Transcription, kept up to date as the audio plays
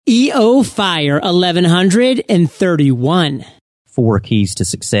EO Fire 1131. 4 keys to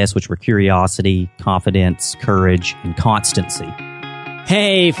success, which were curiosity, confidence, courage, and constancy.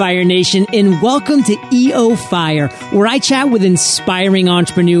 Hey, Fire Nation, and welcome to EO Fire, where I chat with inspiring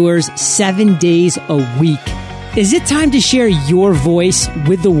entrepreneurs 7 days a week. Is it time to share your voice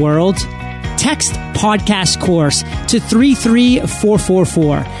with the world? Text podcast course to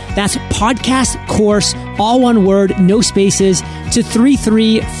 33444. That's podcast course, all one word, no spaces, to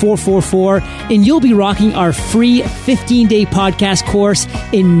 33444, and you'll be rocking our free 15-day podcast course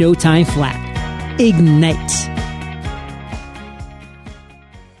in no time flat. Ignite.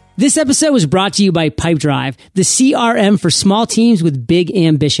 This episode was brought to you by Pipedrive, the CRM for small teams with big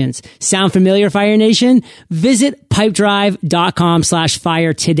ambitions. Sound familiar, Fire Nation? Visit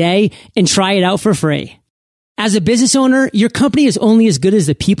pipedrive.com/fire today and try it out for free. As a business owner, your company is only as good as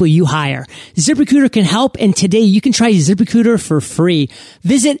the people you hire. ZipRecruiter can help, and today you can try ZipRecruiter for free.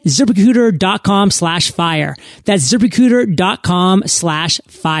 Visit ZipRecruiter.com/fire. That's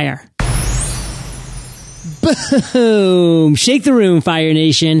ZipRecruiter.com/fire. Boom! Shake the room, Fire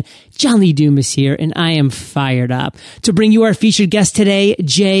Nation. John Lee Dumas here, and I am fired up to bring you our featured guest today,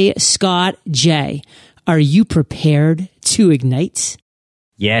 Jay Scott. Jay, are you prepared to ignite?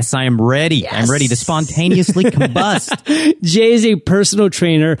 Yes, I am ready. Yes. I'm ready to spontaneously combust. Jay is a personal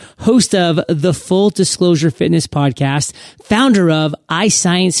trainer, host of the Full Disclosure Fitness podcast, founder of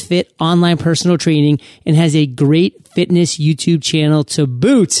iScienceFit online personal training, and has a great fitness YouTube channel to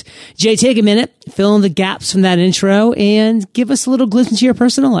boot. Jay, take a minute, fill in the gaps from that intro, and give us a little glimpse into your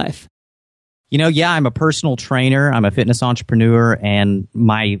personal life. I'm a personal trainer. I'm a fitness entrepreneur, and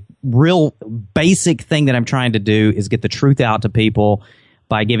my real basic thing that I'm trying to do is get the truth out to people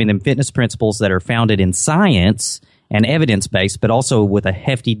by giving them fitness principles that are founded in science and evidence-based, but also with a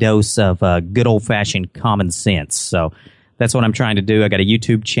hefty dose of good old-fashioned common sense. So that's what I'm trying to do. I got a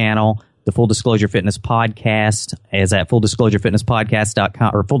YouTube channel. The Full Disclosure Fitness Podcast is at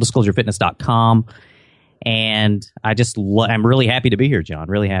fulldisclosurefitnesspodcast.com or fulldisclosurefitness.com. And I'm really happy to be here, John.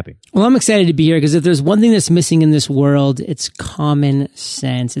 Really happy. Well, I'm excited to be here because if there's one thing that's missing in this world, it's common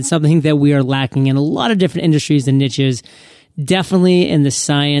sense. It's something that we are lacking in a lot of different industries and niches. Definitely in the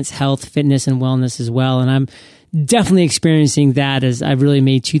science, health, fitness, and wellness as well. And I'm definitely experiencing that as I've really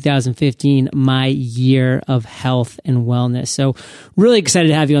made 2015 my year of health and wellness. So really excited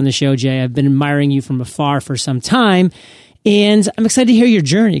to have you on the show, Jay. I've been admiring you from afar for some time. And I'm excited to hear your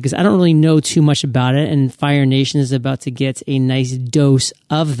journey because I don't really know too much about it. And Fire Nation is about to get a nice dose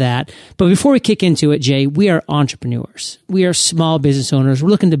of that. But before we kick into it, Jay, we are entrepreneurs. We are small business owners. We're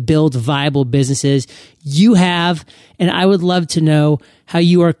looking to build viable businesses. You have, and I would love to know how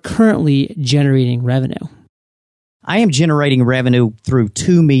you are currently generating revenue. I am generating revenue through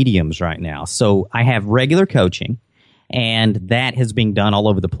 2 mediums right now. So I have regular coaching, and that has been done all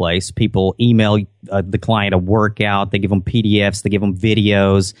over the place. People email the client a workout, they give them PDFs, they give them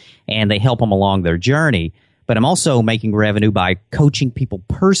videos, and they help them along their journey. But I'm also making revenue by coaching people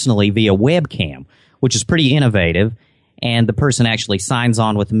personally via webcam, which is pretty innovative. And the person actually signs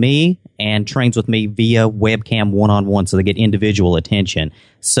on with me and trains with me via webcam one-on-one, so they get individual attention.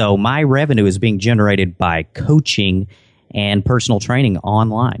 So my revenue is being generated by coaching and personal training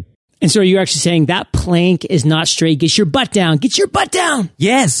online. And so are you actually saying that plank is not straight? Get your butt down. Get your butt down.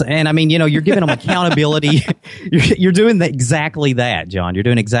 Yes. And I mean, you're giving them accountability. You're doing exactly that, John. You're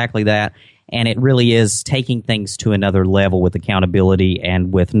doing exactly that. And it really is taking things to another level with accountability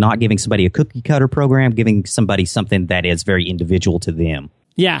and with not giving somebody a cookie cutter program, giving somebody something that is very individual to them.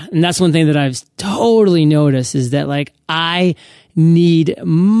 Yeah. And that's one thing that I've totally noticed is that I need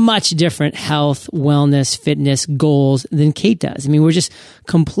much different health, wellness, fitness goals than Kate does. I mean, we're just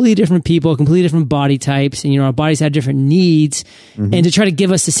completely different people, completely different body types, and our bodies have different needs. Mm-hmm. And to try to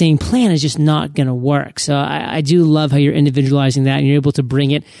give us the same plan is just not going to work. So I do love how you're individualizing that and you're able to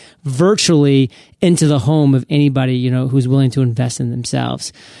bring it virtually into the home of anybody, who's willing to invest in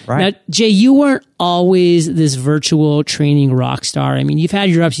themselves. Right. Now, Jay, you weren't always this virtual training rock star. I mean, you've had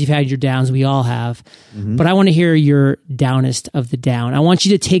your ups, you've had your downs. We all have. Mm-hmm. But I want to hear your downest of the down. I want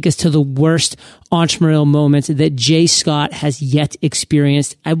you to take us to the worst entrepreneurial moments that Jay Scott has yet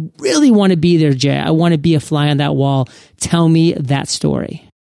experienced. I really want to be there, Jay. I want to be a fly on that wall. Tell me that story.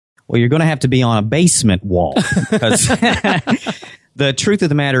 Well, you're going to have to be on a basement wall because the truth of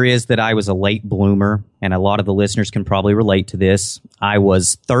the matter is that I was a late bloomer, and a lot of the listeners can probably relate to this. I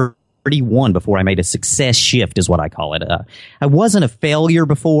was 31 before I made a success shift, is what I call it. I wasn't a failure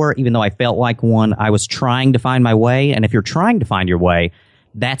before, even though I felt like one. I was trying to find my way, and if you're trying to find your way,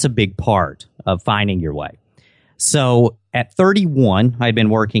 that's a big part of finding your way. So at 31, I had been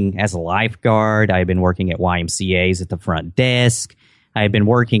working as a lifeguard. I had been working at YMCAs at the front desk, I had been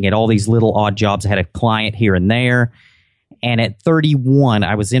working at all these little odd jobs. I had a client here and there. And at 31,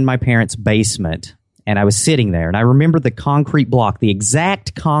 I was in my parents' basement, and I was sitting there. And I remember the concrete block, the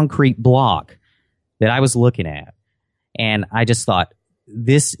exact concrete block that I was looking at. And I just thought,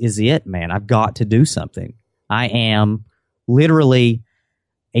 this is it, man. I've got to do something. I am literally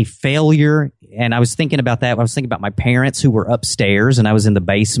a failure. And I was thinking about that. I was thinking about my parents who were upstairs, and I was in the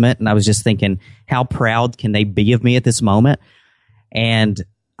basement, and I was just thinking, how proud can they be of me at this moment? And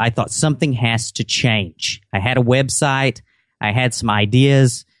I thought something has to change. I had a website, I had some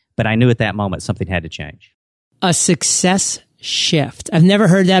ideas, but I knew at that moment something had to change. A success shift. I've never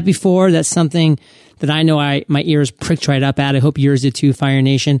heard that before. That's something that I know my ears pricked right up at. I hope yours did too, Fire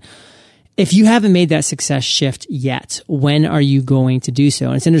Nation. If you haven't made that success shift yet, when are you going to do so?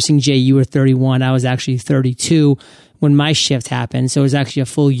 And it's interesting, Jay, you were 31. I was actually 32 when my shift happened. So it was actually a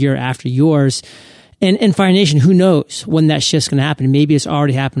full year after yours. And Fire Nation, who knows when that shift's going to happen? Maybe it's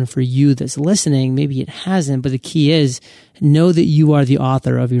already happened for you that's listening. Maybe it hasn't. But the key is, know that you are the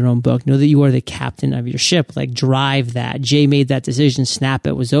author of your own book. Know that you are the captain of your ship. Like, drive that. Jay made that decision. Snap,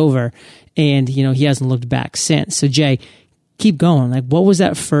 it was over. And, he hasn't looked back since. So, Jay, keep going. Like, what was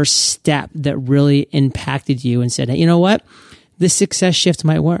that first step that really impacted you and said, hey, you know what? This success shift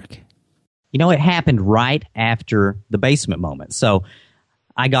might work? It happened right after the basement moment. So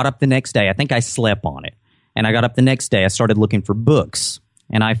I got up the next day. I think I slept on it. And I got up the next day. I started looking for books.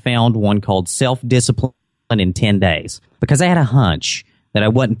 And I found one called Self-Discipline in 10 Days. Because I had a hunch that I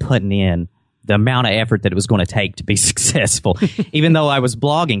wasn't putting in the amount of effort that it was going to take to be successful. Even though I was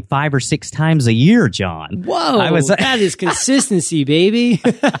blogging 5 or 6 times a year, John. Whoa, that is consistency, baby.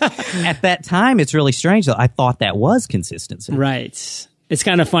 At that time, it's really strange, though. I thought that was consistency. Right. It's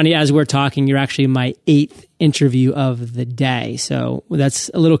kind of funny, as we're talking, you're actually my 8th interview of the day. So that's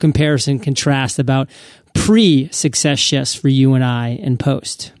a little comparison, contrast about pre-success shifts for you and I in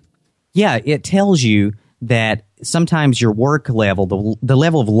post. Yeah, it tells you that sometimes your work level, the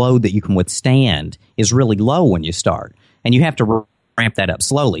level of load that you can withstand is really low when you start. And you have to ramp that up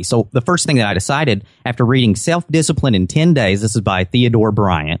slowly. So the first thing that I decided after reading Self-Discipline in 10 Days, this is by Theodore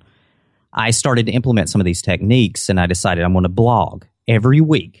Bryant, I started to implement some of these techniques, and I decided I'm going to blog every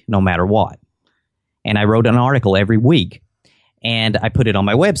week, no matter what. And I wrote an article every week, and I put it on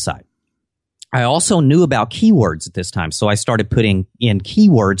my website. I also knew about keywords at this time, so I started putting in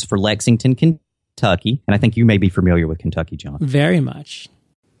keywords for Lexington, Kentucky, and I think you may be familiar with Kentucky, John. Very much.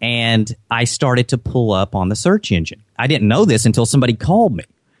 And I started to pull up on the search engine. I didn't know this until somebody called me,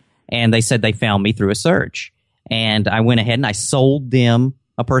 and they said they found me through a search. And I went ahead and I sold them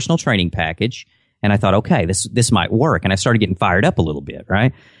a personal training package. And I thought, okay, this might work. And I started getting fired up a little bit,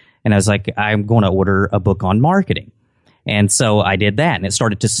 right? And I was like, I'm going to order a book on marketing. And so I did that, and it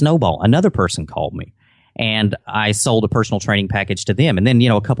started to snowball. Another person called me, and I sold a personal training package to them. And then,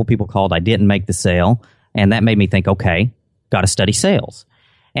 a couple people called. I didn't make the sale, and that made me think, okay, got to study sales.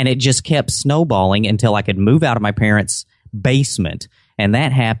 And it just kept snowballing until I could move out of my parents' basement. And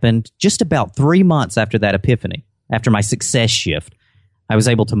that happened just about 3 months after that epiphany, after my success shift. I was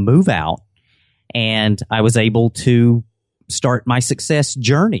able to move out, and I was able to start my success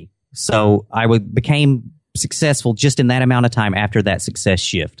journey. So I became successful just in that amount of time after that success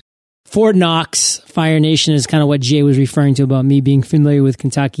shift. Fort Knox, Fire Nation, is kind of what Jay was referring to about me being familiar with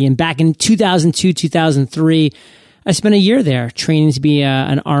Kentucky. And back in 2002, 2003, I spent a year there training to be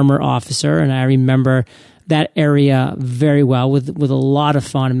an armor officer. And I remember that area very well with a lot of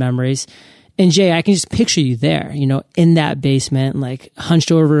fond memories. And Jay, I can just picture you there, in that basement, like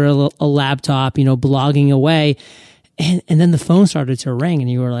hunched over a laptop, blogging away. And then the phone started to ring, and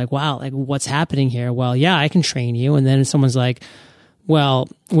you were like, wow, like what's happening here? Well, yeah, I can train you. And then someone's like, well,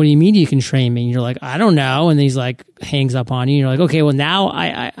 what do you mean you can train me? And you're like, I don't know. And then he's like, hangs up on you. And you're like, okay, well now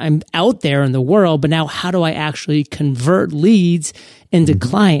I'm out there in the world, but now how do I actually convert leads into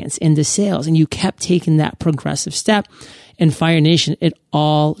clients, into sales? And you kept taking that progressive step. And Fire Nation, it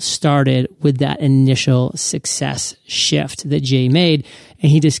all started with that initial success shift that Jay made.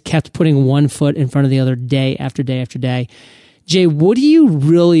 And he just kept putting one foot in front of the other day after day after day. Jay, what do you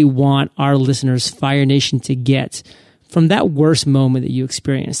really want our listeners, Fire Nation, to get from that worst moment that you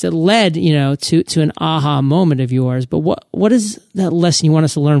experienced that led, to an aha moment of yours? But what is that lesson you want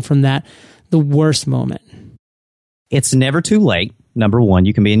us to learn from that, the worst moment? It's never too late. Number one,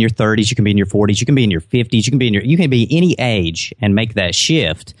 you can be in your 30s, you can be in your 40s, you can be in your 50s, you can be any age and make that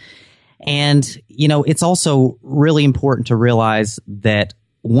shift. And, it's also really important to realize that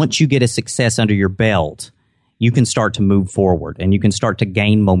once you get a success under your belt, you can start to move forward and you can start to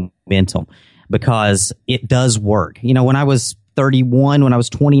gain momentum because it does work. When I was 31, when I was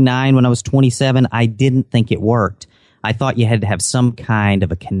 29, when I was 27, I didn't think it worked. I thought you had to have some kind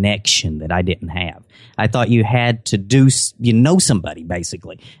of a connection that I didn't have. I thought you had to somebody,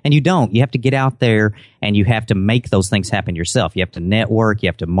 basically. And you don't. You have to get out there and you have to make those things happen yourself. You have to network. You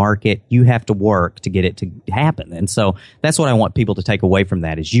have to market. You have to work to get it to happen. And so that's what I want people to take away from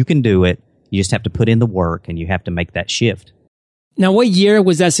that is you can do it. You just have to put in the work and you have to make that shift. Now, what year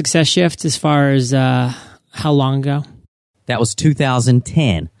was that success shift as far as how long ago? That was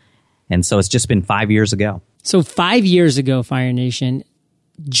 2010. And so it's just been 5 years ago. So 5 years ago, Fire Nation,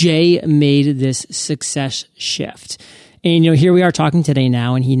 Jay made this success shift. And, here we are talking today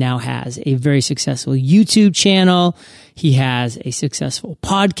now, and he now has a very successful YouTube channel. He has a successful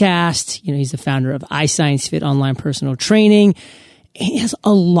podcast. He's the founder of iScienceFit online personal training. He has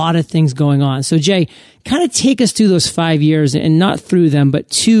a lot of things going on. So Jay, kind of take us through those 5 years, and not through them, but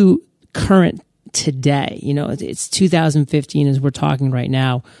to current today. It's 2015 as we're talking right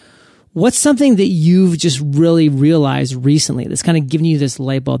now. What's something that you've just really realized recently that's kind of given you this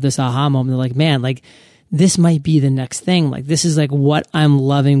light bulb, this aha moment, like, man, like this might be the next thing. Like this is like what I'm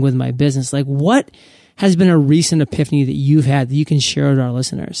loving with my business. Like what has been a recent epiphany that you've had that you can share with our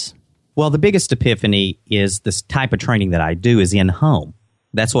listeners? Well, the biggest epiphany is this type of training that I do is in home.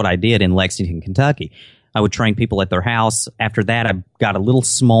 That's what I did in Lexington, Kentucky. I would train people at their house. After that, I got a little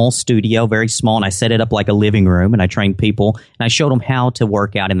small studio, very small, and I set it up like a living room, and I trained people, and I showed them how to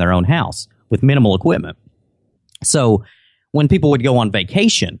work out in their own house with minimal equipment. So when people would go on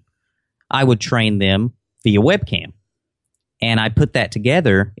vacation, I would train them via webcam. And I put that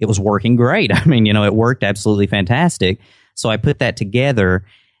together. It was working great. I mean, it worked absolutely fantastic. So I put that together,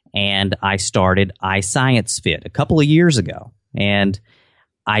 and I started iScienceFit a couple of years ago. And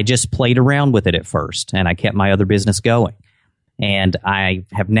I just played around with it at first, and I kept my other business going. And I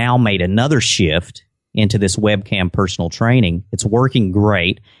have now made another shift into this webcam personal training. It's working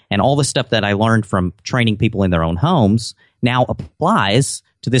great, and all the stuff that I learned from training people in their own homes now applies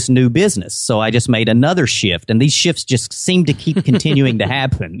to this new business. So I just made another shift, and these shifts just seem to keep continuing to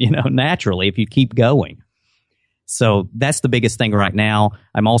happen, naturally if you keep going. So that's the biggest thing right now.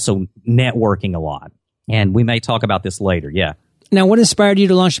 I'm also networking a lot, and we may talk about this later. Yeah. Now, what inspired you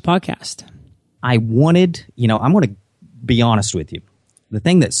to launch the podcast? I wanted, I'm going to be honest with you. The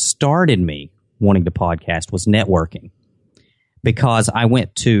thing that started me wanting to podcast was networking, because I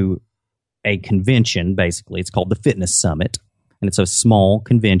went to a convention, basically. It's called the Fitness Summit, and it's a small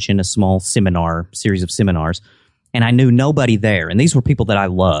convention, a small series of seminars, and I knew nobody there. And these were people that I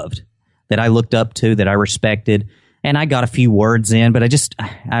loved, that I looked up to, that I respected, and I got a few words in, but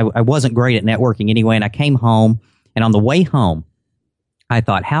I wasn't great at networking anyway, and I came home, and on the way home, I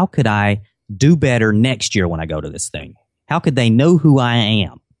thought, how could I do better next year when I go to this thing? How could they know who I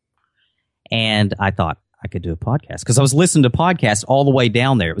am? And I thought I could do a podcast, because I was listening to podcasts all the way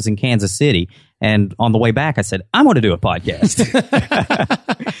down there. It was in Kansas City. And on the way back, I said, I'm going to do a podcast.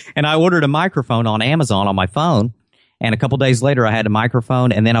 And I ordered a microphone on Amazon on my phone. And a couple days later, I had a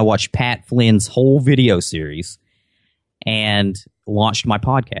microphone. And then I watched Pat Flynn's whole video series and launched my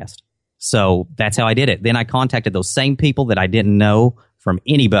podcast. So that's how I did it. Then I contacted those same people that I didn't know from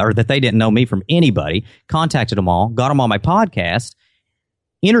anybody, or that they didn't know me from anybody, contacted them all, got them on my podcast,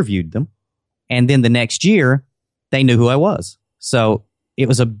 interviewed them, and then the next year, they knew who I was. So it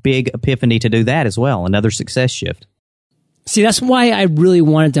was a big epiphany to do that as well, another success shift. See, that's why I really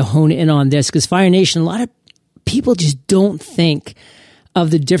wanted to hone in on this, because Fire Nation, a lot of people just don't think of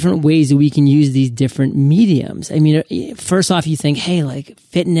the different ways that we can use these different mediums. I mean, first off, you think, hey, like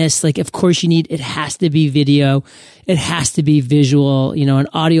fitness, like of course it has to be video. It has to be visual. An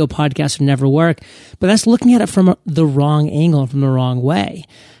audio podcast would never work, but that's looking at it from the wrong angle, from the wrong way.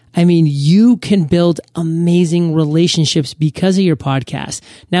 I mean, you can build amazing relationships because of your podcast.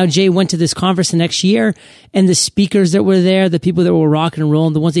 Now, Jay went to this conference the next year, and the speakers that were there, the people that were rocking and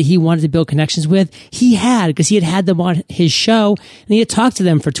rolling, the ones that he wanted to build connections with, because he had them on his show, and he had talked to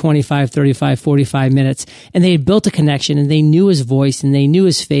them for 25, 35, 45 minutes, and they had built a connection, and they knew his voice, and they knew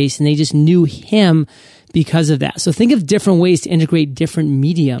his face, and they just knew him because of that. So think of different ways to integrate different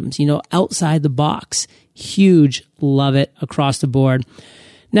mediums, outside the box. Huge. Love it across the board.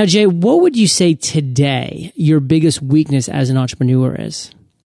 Now, Jay, what would you say today your biggest weakness as an entrepreneur is?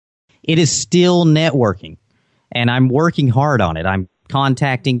 It is still networking, and I'm working hard on it. I'm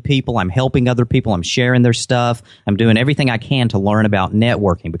contacting people. I'm helping other people. I'm sharing their stuff. I'm doing everything I can to learn about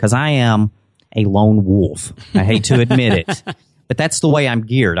networking, because I am a lone wolf. I hate to admit it, but that's the way I'm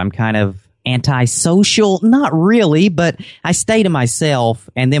geared. I'm kind of antisocial, not really, but I stay to myself.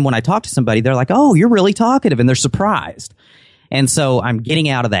 And then when I talk to somebody, they're like, oh, you're really talkative, and they're surprised. And so I'm getting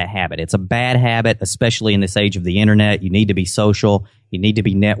out of that habit. It's a bad habit, especially in this age of the internet. You need to be social. You need to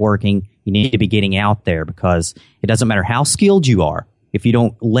be networking. You need to be getting out there, because it doesn't matter how skilled you are. If you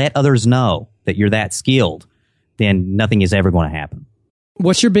don't let others know that you're that skilled, then nothing is ever going to happen.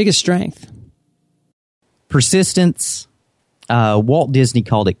 What's your biggest strength? Persistence. Walt Disney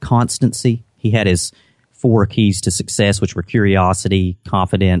called it constancy. He had his 4 keys to success, which were curiosity,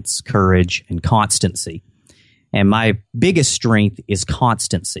 confidence, courage, and constancy. And my biggest strength is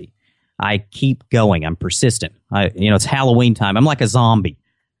constancy. I keep going. I'm persistent. It's Halloween time. I'm like a zombie.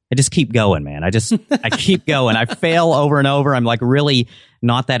 I just keep going, man. I keep going. I fail over and over. I'm like really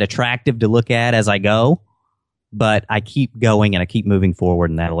not that attractive to look at as I go, but I keep going and I keep moving forward,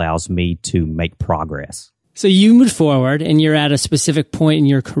 and that allows me to make progress. So you moved forward and you're at a specific point in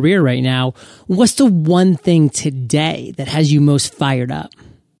your career right now. What's the one thing today that has you most fired up?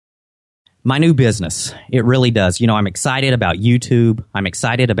 My new business. It really does. I'm excited about YouTube. I'm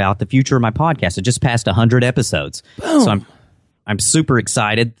excited about the future of my podcast. It just passed 100 episodes. Boom. So I'm super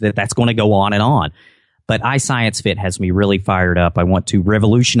excited that that's going to go on and on. But iScienceFit has me really fired up. I want to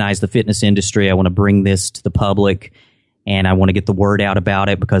revolutionize the fitness industry. I want to bring this to the public, and I want to get the word out about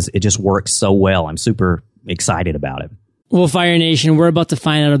it because it just works so well. I'm super excited about it. Well, Fire Nation, we're about to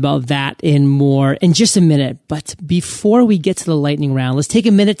find out about that and more in just a minute. But before we get to the lightning round, let's take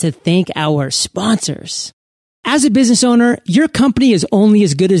a minute to thank our sponsors. As a business owner, your company is only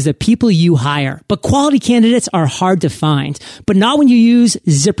as good as the people you hire, but quality candidates are hard to find, but not when you use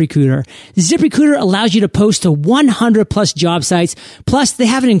ZipRecruiter. ZipRecruiter allows you to post to 100 plus job sites. Plus, they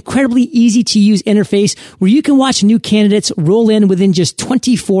have an incredibly easy to use interface where you can watch new candidates roll in within just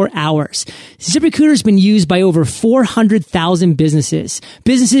 24 hours. ZipRecruiter has been used by over 400,000 businesses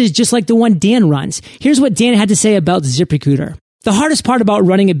just like the one Dan runs. Here's what Dan had to say about ZipRecruiter. The hardest part about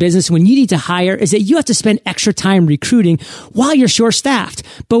running a business when you need to hire is that you have to spend extra time recruiting while you're short-staffed.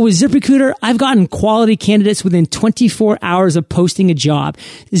 But with ZipRecruiter, I've gotten quality candidates within 24 hours of posting a job.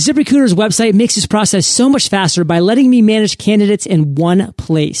 ZipRecruiter's website makes this process so much faster by letting me manage candidates in one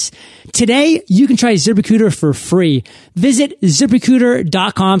place. Today, you can try ZipRecruiter for free. Visit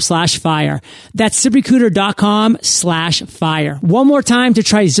ZipRecruiter.com/fire. That's ZipRecruiter.com/fire. One more time to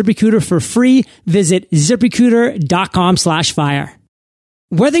try ZipRecruiter for free. Visit ZipRecruiter.com/fire.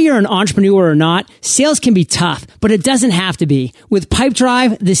 Whether you're an entrepreneur or not, sales can be tough, but it doesn't have to be. With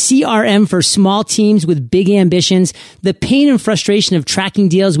Pipedrive, the CRM for small teams with big ambitions, the pain and frustration of tracking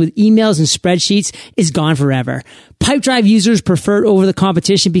deals with emails and spreadsheets is gone forever. Pipedrive users prefer it over the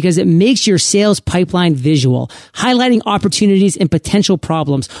competition because it makes your sales pipeline visual, highlighting opportunities and potential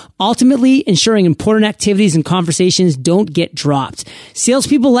problems, ultimately ensuring important activities and conversations don't get dropped.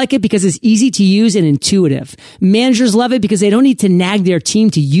 Salespeople like it because it's easy to use and intuitive. Managers love it because they don't need to nag their team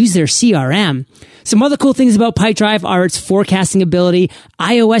to use their CRM. Some other cool things about Pipedrive are its forecasting ability,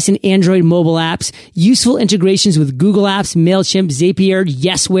 iOS and Android mobile apps, useful integrations with Google Apps, MailChimp, Zapier,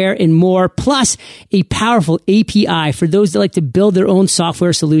 Yesware, and more, plus a powerful API for those that like to build their own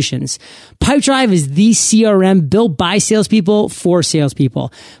software solutions. Pipedrive is the CRM built by salespeople for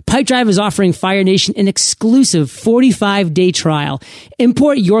salespeople. Pipedrive is offering Fire Nation an exclusive 45-day trial.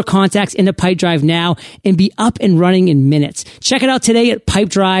 Import your contacts into Pipedrive now and be up and running in minutes. Check it out today at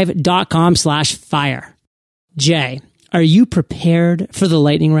pipedrive.com/fire. Jay, are you prepared for the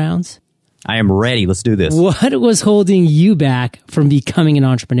lightning rounds? I am ready. Let's do this. What was holding you back from becoming an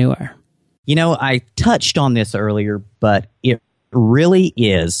entrepreneur? I touched on this earlier, but it really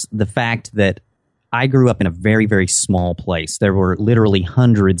is the fact that I grew up in a very, very small place. There were literally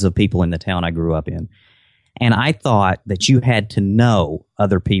hundreds of people in the town I grew up in. And I thought that you had to know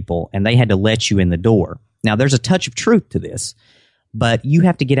other people and they had to let you in the door. Now, there's a touch of truth to this, but you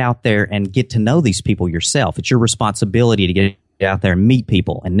have to get out there and get to know these people yourself. It's your responsibility to get out there and meet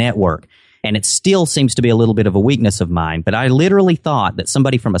people and network. And it still seems to be a little bit of a weakness of mine, but I literally thought that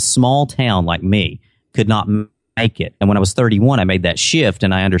somebody from a small town like me could not make it. And when I was 31, I made that shift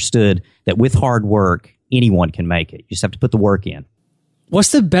and I understood that with hard work, anyone can make it. You just have to put the work in.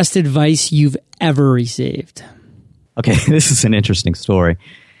 What's the best advice you've ever received? Okay, this is an interesting story.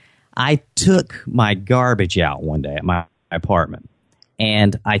 I took my garbage out one day at my apartment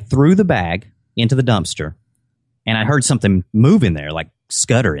and I threw the bag into the dumpster and I heard something move in there, like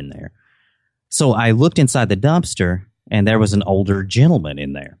scutter in there. So I looked inside the dumpster, and there was an older gentleman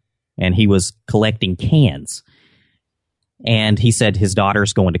in there, and he was collecting cans. And he said his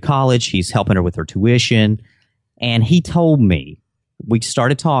daughter's going to college. He's helping her with her tuition. And he told me, we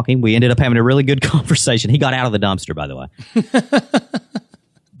started talking. We ended up having a really good conversation. He got out of the dumpster, by the way.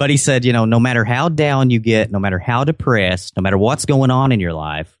 But he said, no matter how down you get, no matter how depressed, no matter what's going on in your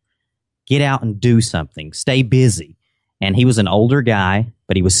life, get out and do something. Stay busy. And he was an older guy,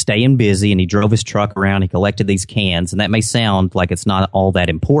 but he was staying busy, and he drove his truck around. He collected these cans, and that may sound like it's not all that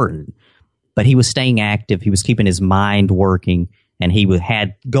important, but he was staying active. He was keeping his mind working, and he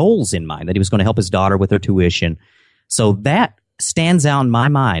had goals in mind that he was going to help his daughter with her tuition. So that stands out in my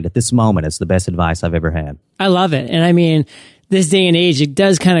mind at this moment as the best advice I've ever had. I love it. And I mean, this day and age, it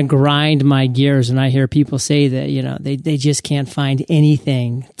does kind of grind my gears when I hear people say that, you know, they just can't find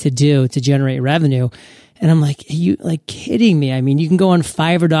anything to do to generate revenue. And I'm like, are you like kidding me? I mean, you can go on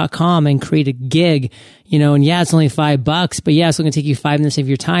Fiverr.com and create a gig, you know, and yeah, it's only $5, but yeah, it's going to take you 5 minutes of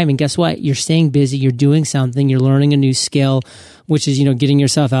your time. And guess what? You're staying busy. You're doing something. You're learning a new skill, which is, you know, getting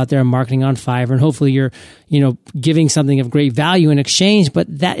yourself out there and marketing on Fiverr. And hopefully you're, you know, giving something of great value in exchange, but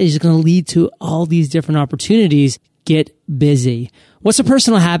that is going to lead to all these different opportunities. Get busy. What's a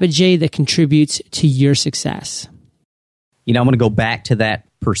personal habit, Jay, that contributes to your success? You know, I'm going to go back to that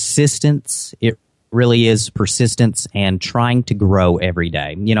persistence. It really is persistence and trying to grow every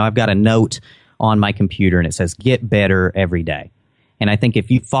day. You know, I've got a note on my computer and it says, get better every day. And I think if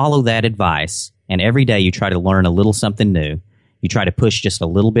you follow that advice and every day you try to learn a little something new, you try to push just a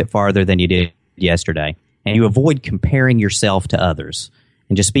little bit farther than you did yesterday, and you avoid comparing yourself to others,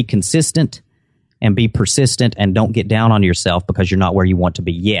 and just be consistent and be persistent, and don't get down on yourself because you're not where you want to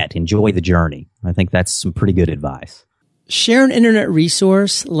be yet. Enjoy the journey. I think that's some pretty good advice. Share an internet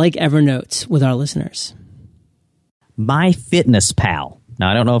resource like Evernote with our listeners. MyFitnessPal. Now,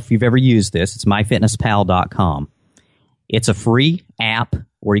 I don't know if you've ever used this. It's myfitnesspal.com. It's a free app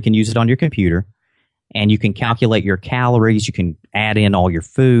where you can use it on your computer, and you can calculate your calories. You can add in all your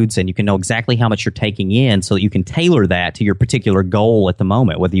foods, and you can know exactly how much you're taking in so that you can tailor that to your particular goal at the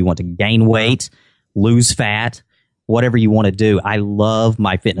moment, whether you want to gain weight, lose fat, whatever you want to do. I love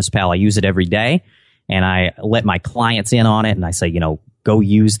MyFitnessPal. I use it every day. And I let my clients in on it, and I say, you know, go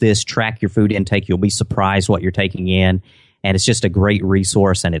use this, track your food intake. You'll be surprised what you're taking in. And it's just a great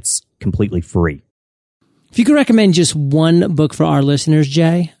resource, and it's completely free. If you could recommend just one book for our listeners,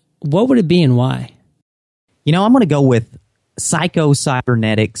 Jay, what would it be and why? You know, I'm going to go with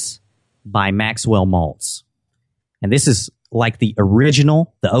Psycho-Cybernetics by Maxwell Maltz. And this is like the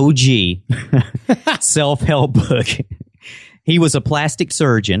original, the OG self-help book. He was a plastic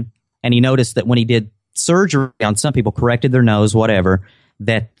surgeon, and he noticed that when he did surgery on some people, corrected their nose, whatever,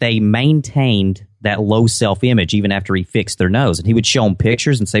 that they maintained that low self-image even after he fixed their nose. And he would show them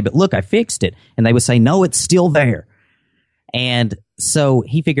pictures and say, but look, I fixed it. And they would say, no, it's still there. And so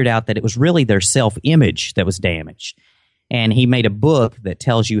he figured out that it was really their self-image that was damaged. And he made a book that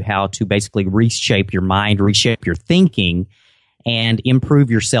tells you how to basically reshape your mind, reshape your thinking, and improve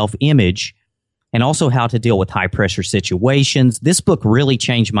your self-image, and also how to deal with high-pressure situations. This book really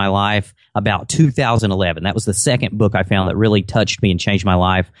changed my life about 2011. That was the second book I found that really touched me and changed my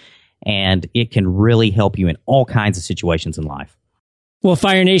life, and it can really help you in all kinds of situations in life. Well,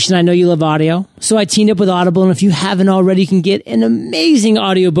 Fire Nation, I know you love audio, so I teamed up with Audible, and if you haven't already, you can get an amazing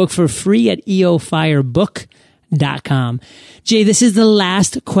audiobook for free at eofirebook.com. Jay, this is the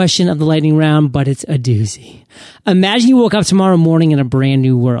last question of the lightning round, but it's a doozy. Imagine you woke up tomorrow morning in a brand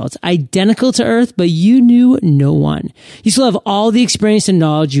new world, identical to Earth, but you knew no one. You still have all the experience and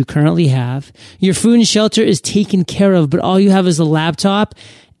knowledge you currently have. Your food and shelter is taken care of, but all you have is a laptop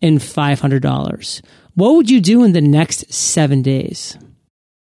and $500. What would you do in the next 7 days?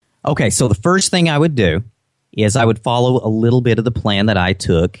 Okay, so the first thing I would do is I would follow a little bit of the plan that I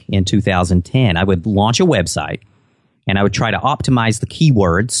took in 2010. I would launch a website, and I would try to optimize the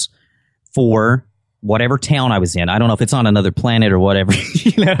keywords for whatever town I was in. I don't know if it's on another planet or whatever,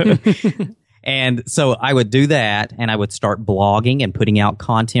 you know. And so I would do that, and I would start blogging and putting out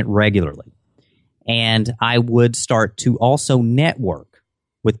content regularly. And I would start to also network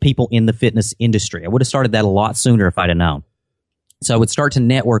with people in the fitness industry. I would have started that a lot sooner if I'd have known. So I would start to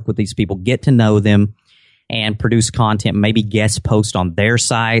network with these people, get to know them, and produce content, maybe guest post on their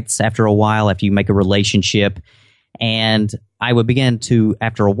sites after a while, after you make a relationship. And I would begin to,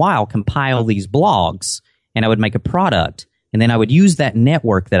 after a while, compile these blogs, and I would make a product. And then I would use that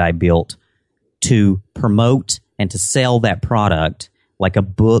network that I built to promote and to sell that product, like a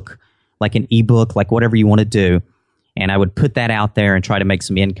book, like an ebook, like whatever you want to do. And I would put that out there and try to make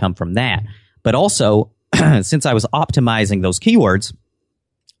some income from that. But also, since I was optimizing those keywords,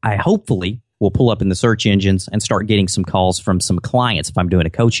 I hopefully will pull up in the search engines and start getting some calls from some clients if I'm doing a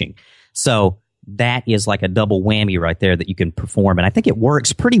coaching. So that is like a double whammy right there that you can perform. And I think it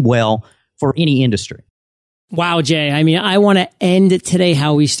works pretty well for any industry. Wow, Jay. I mean, I want to end today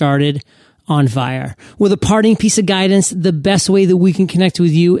how we started, on fire, with a parting piece of guidance, the best way that we can connect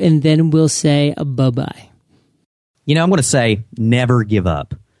with you, and then we'll say bye-bye. You know, I'm going to say never give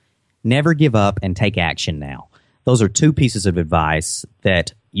up. Never give up and take action now. those are two pieces of advice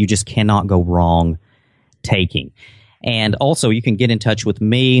that you just cannot go wrong taking. And also, you can get in touch with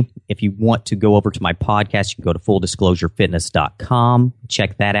me. If you want to go over to my podcast, you can go to fulldisclosurefitness.com.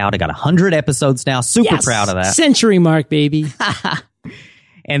 Check that out. I got 100 episodes now. Super proud of that. Century mark, baby.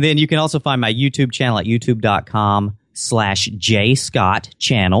 And then you can also find my YouTube channel at youtube.com/JScott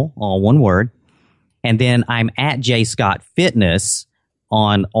channel, all one word. And then I'm at JScott Fitness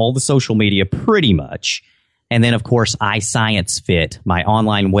on all the social media pretty much. And then, of course, iScienceFit, my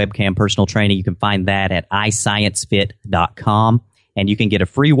online webcam personal training. You can find that at iScienceFit.com. And you can get a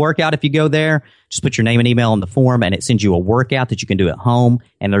free workout if you go there. Just put your name and email in the form, and it sends you a workout that you can do at home.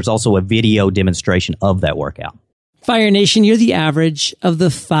 And there's also a video demonstration of that workout. Fire Nation, you're the average of the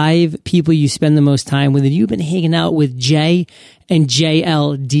 5 people you spend the most time with. And you've been hanging out with Jay and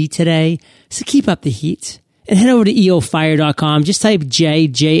JLD today. So keep up the heat and head over to eofire.com. Just type Jay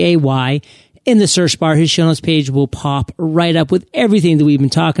in the search bar. His show notes page will pop right up with everything that we've been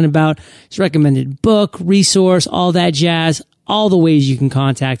talking about. His recommended book, resource, all that jazz, all the ways you can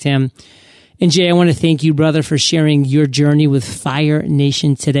contact him. And Jay, I want to thank you, brother, for sharing your journey with Fire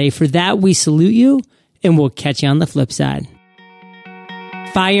Nation today. For that, we salute you, and we'll catch you on the flip side.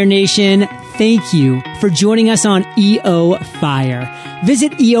 Fire Nation, thank you for joining us on EO Fire.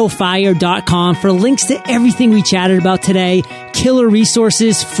 Visit eofire.com for links to everything we chatted about today, killer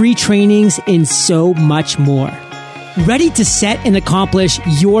resources, free trainings, and so much more. Ready to set and accomplish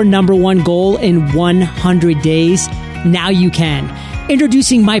your number one goal in 100 days? Now you can.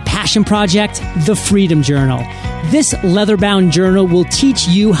 Introducing my passion project, The Freedom Journal. This leather-bound journal will teach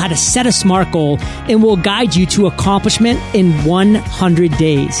you how to set a SMART goal and will guide you to accomplishment in 100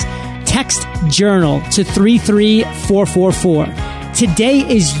 days. Text JOURNAL to 33444. Today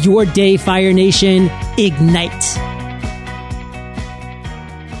is your day, Fire Nation. Ignite.